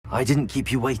I didn't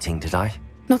keep you waiting, did I?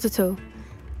 Not at all.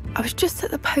 I was just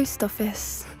at the post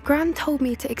office. Gran told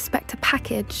me to expect a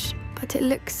package, but it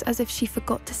looks as if she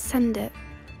forgot to send it.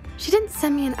 She didn't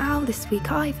send me an owl this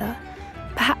week either.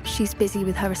 Perhaps she's busy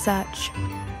with her research.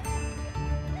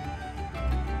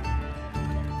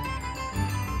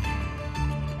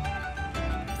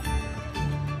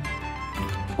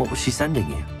 What was she sending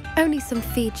you? Only some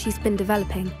feed she's been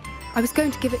developing. I was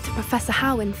going to give it to Professor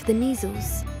Howen for the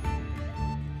measles.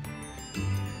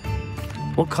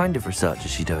 What kind of research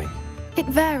is she doing? It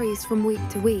varies from week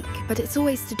to week, but it's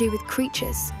always to do with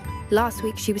creatures. Last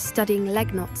week she was studying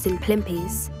leg knots in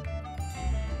plimpies.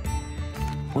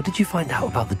 What did you find out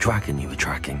about the dragon you were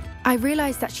tracking? I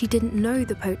realised that she didn't know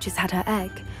the poachers had her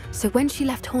egg, so when she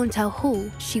left Horntail Hall,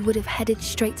 she would have headed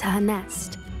straight to her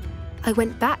nest. I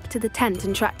went back to the tent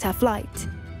and tracked her flight.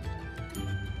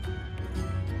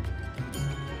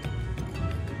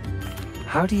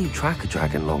 How do you track a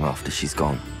dragon long after she's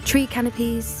gone? Tree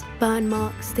canopies, burn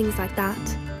marks, things like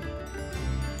that.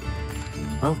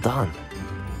 Well done.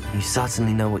 You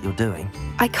certainly know what you're doing.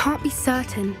 I can't be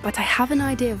certain, but I have an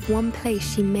idea of one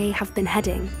place she may have been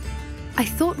heading. I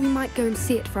thought we might go and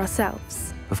see it for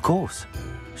ourselves. Of course.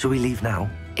 Shall we leave now?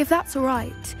 If that's all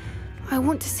right. I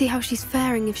want to see how she's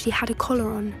faring if she had a collar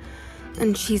on.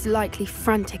 And she's likely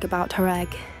frantic about her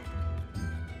egg.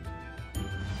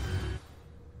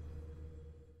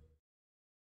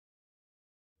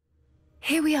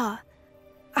 Here we are.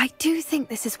 I do think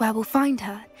this is where we'll find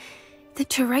her. The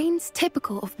terrain's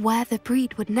typical of where the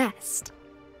breed would nest.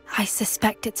 I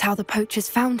suspect it's how the poachers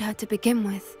found her to begin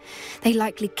with. They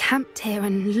likely camped here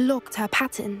and logged her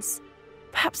patterns.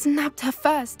 Perhaps nabbed her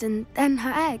first and then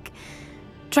her egg.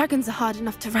 Dragons are hard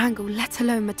enough to wrangle, let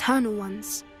alone maternal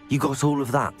ones. You got all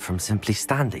of that from simply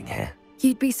standing here?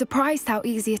 You'd be surprised how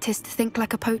easy it is to think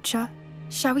like a poacher.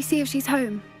 Shall we see if she's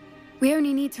home? We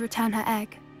only need to return her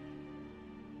egg.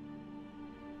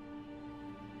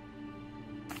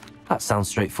 That sounds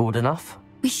straightforward enough.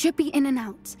 We should be in and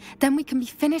out. Then we can be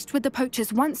finished with the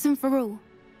poachers once and for all.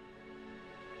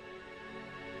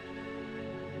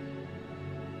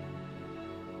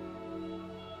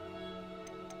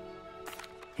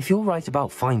 If you're right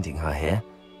about finding her here,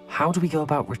 how do we go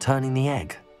about returning the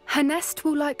egg? Her nest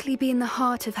will likely be in the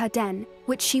heart of her den,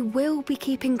 which she will be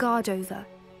keeping guard over.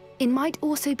 It might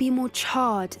also be more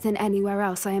charred than anywhere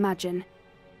else, I imagine.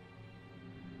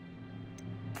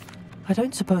 I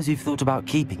don't suppose you've thought about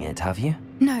keeping it, have you?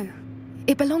 No,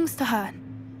 it belongs to her.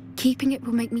 Keeping it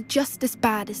will make me just as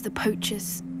bad as the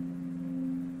poachers.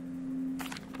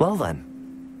 Well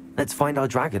then, let's find our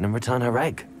dragon and return her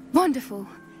egg. Wonderful.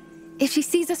 If she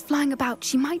sees us flying about,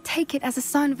 she might take it as a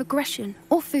sign of aggression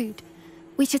or food.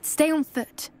 We should stay on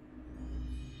foot.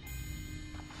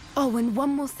 Oh, and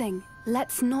one more thing.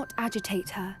 Let's not agitate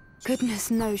her. Goodness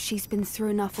knows she's been through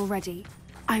enough already.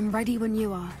 I'm ready when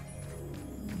you are.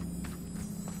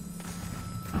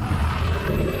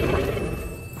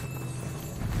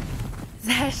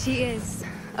 There she is,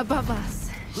 above us.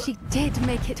 She did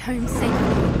make it home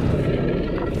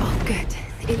safely. Oh, good.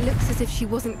 It looks as if she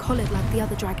wasn't collared like the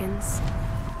other dragons.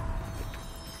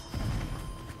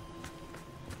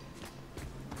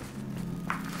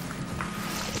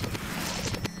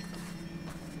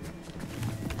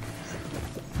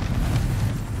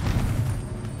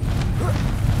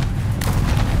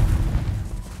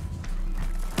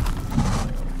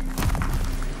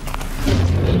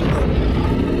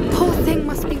 Poor thing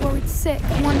must be worried sick,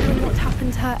 wondering what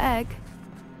happened to her egg.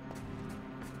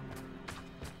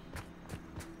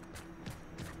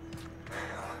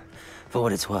 For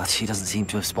what it's worth, she doesn't seem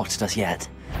to have spotted us yet.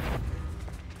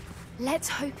 Let's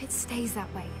hope it stays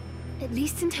that way. At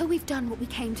least until we've done what we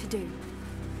came to do.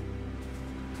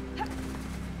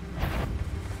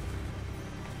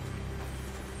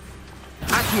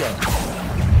 Accio!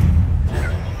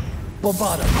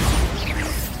 Bombarda!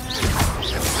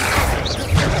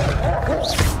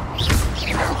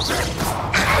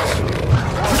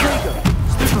 Rodrigo!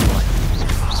 Stupefy!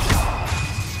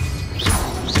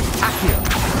 Accio!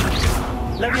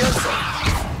 Leviosa!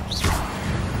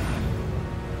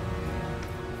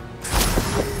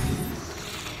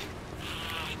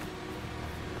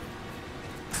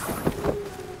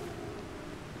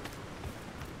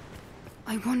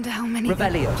 I wonder how many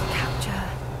Revelio. to capture.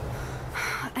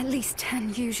 At least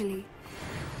 10 usually.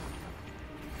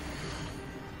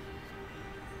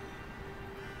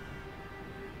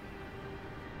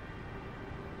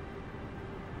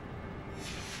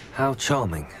 How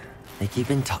charming. They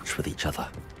keep in touch with each other.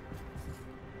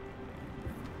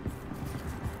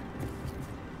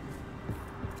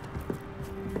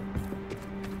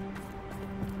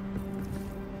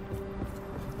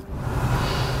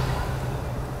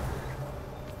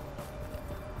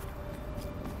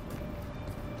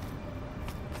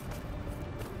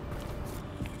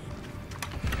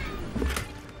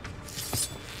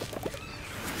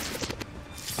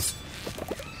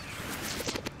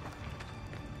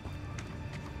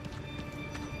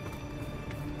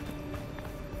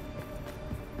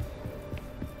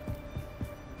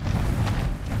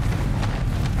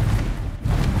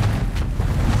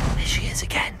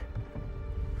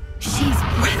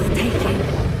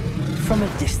 from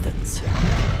a distance.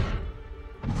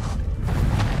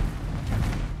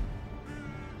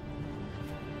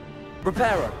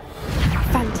 Repairer.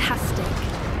 Fantastic.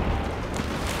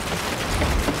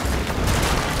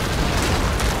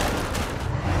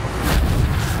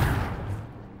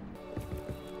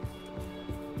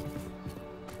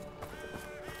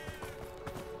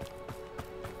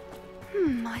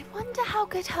 I wonder how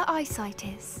good her eyesight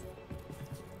is.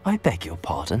 I beg your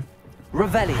pardon?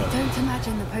 Revelio. I don't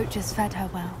imagine the poachers fed her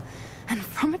well. And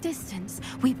from a distance,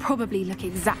 we probably look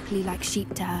exactly like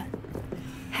sheep to her.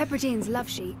 Hebrideans love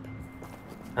sheep.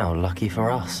 How lucky for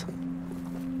us.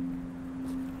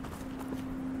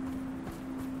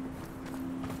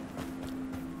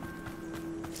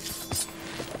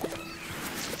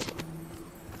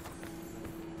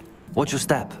 Watch your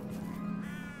step.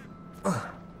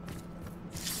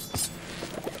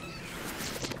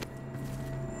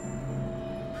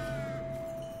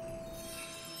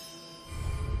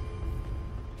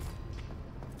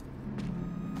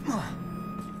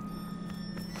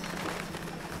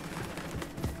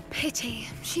 Pity.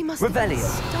 She must have been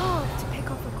starved to pick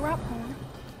off a grubhorn.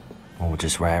 Or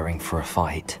just raring for a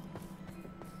fight.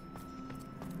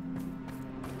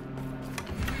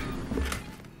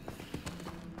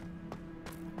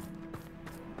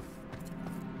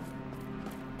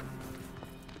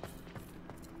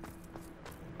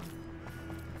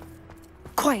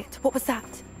 Quiet. What was that?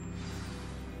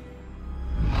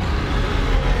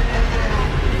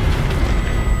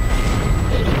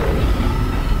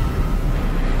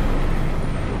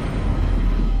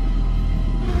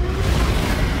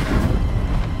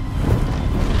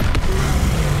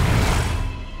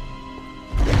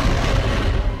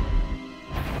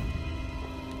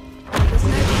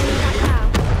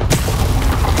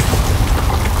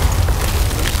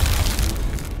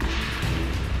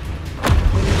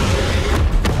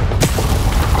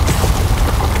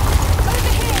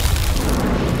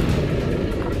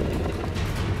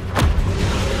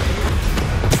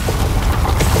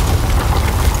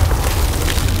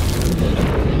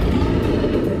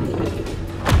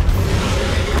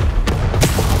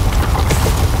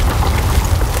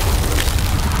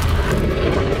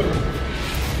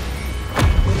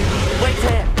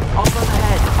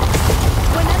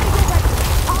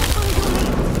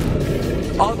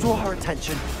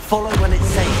 Follow when it's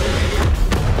safe.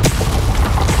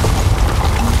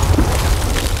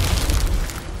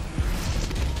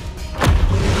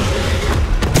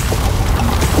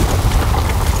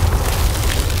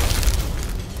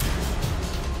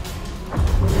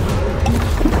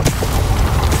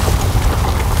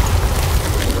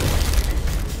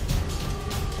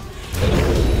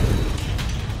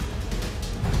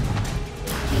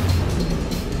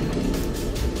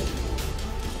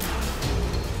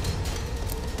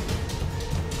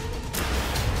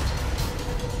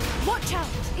 Watch out!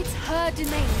 It's her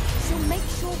domain. She'll make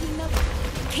sure we know it.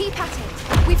 Keep at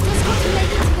it. We've just got to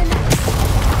make it to the nest.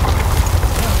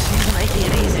 Oh, she's making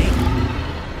it easy.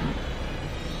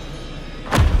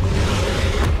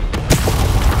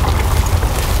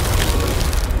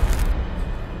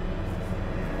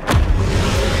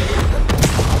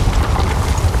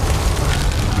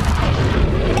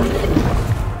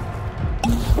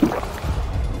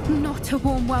 Not a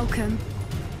warm welcome.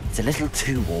 It's a little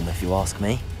too warm if you ask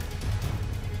me.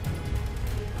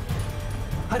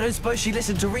 I don't suppose she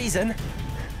listened to reason.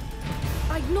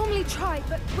 I'd normally try,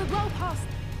 but we're well past.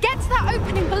 Get to that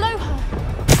opening below her!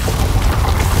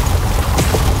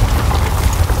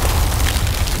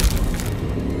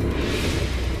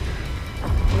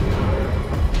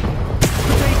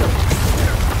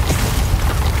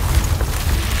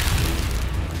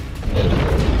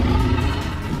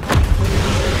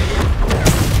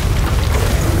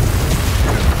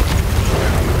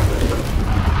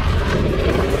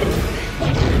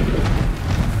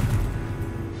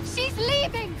 She's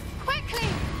leaving! Quickly!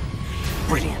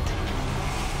 Brilliant.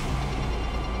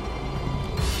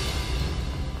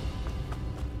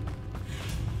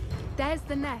 There's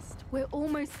the nest. We're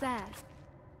almost there.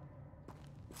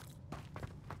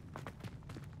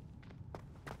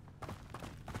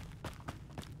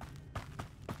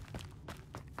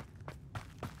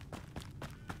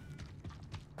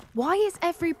 Why is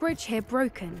every bridge here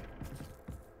broken?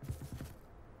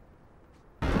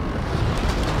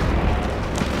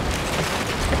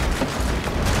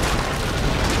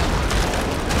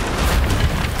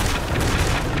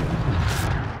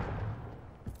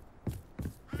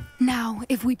 Now,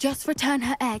 if we just return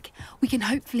her egg, we can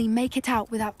hopefully make it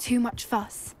out without too much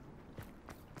fuss.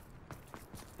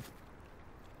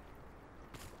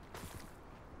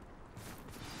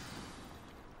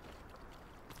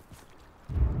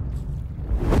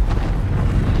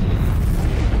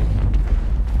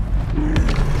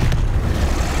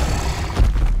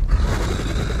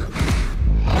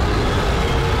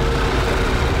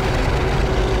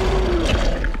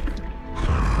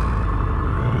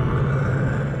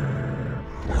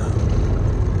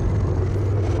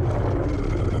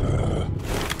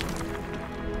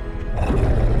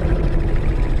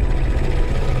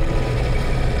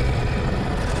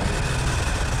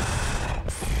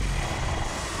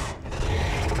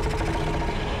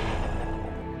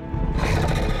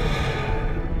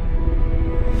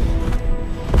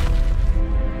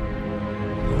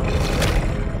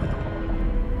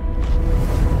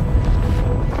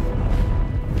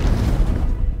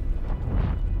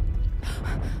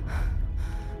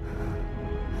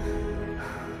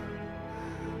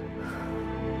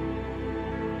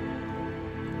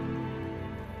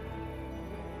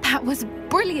 That was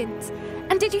brilliant!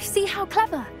 And did you see how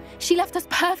clever? She left us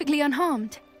perfectly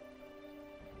unharmed.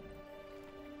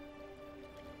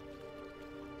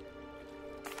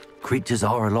 Creatures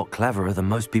are a lot cleverer than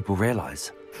most people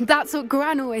realize. That's what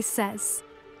Gran always says.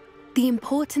 The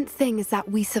important thing is that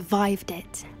we survived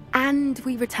it, and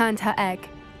we returned her egg.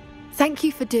 Thank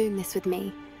you for doing this with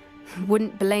me.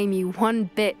 Wouldn't blame you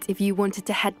one bit if you wanted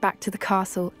to head back to the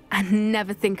castle and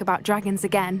never think about dragons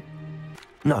again.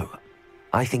 No,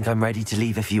 I think I'm ready to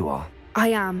leave if you are. I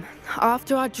am.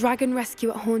 After our dragon rescue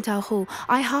at Horndale Hall,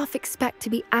 I half expect to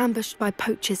be ambushed by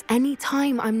poachers any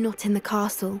time I'm not in the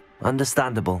castle.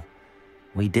 Understandable.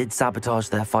 We did sabotage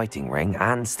their fighting ring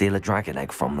and steal a dragon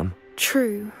egg from them.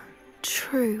 True.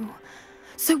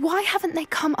 So why haven't they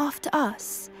come after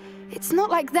us? It's not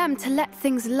like them to let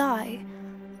things lie.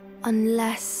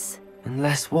 Unless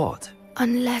what?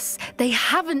 Unless they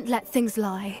haven't let things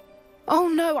lie. Oh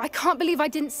no, I can't believe I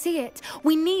didn't see it.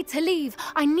 We need to leave.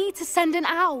 I need to send an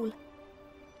owl.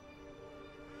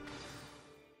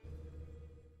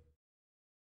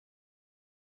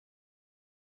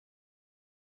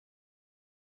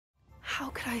 How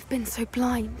could I have been so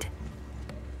blind?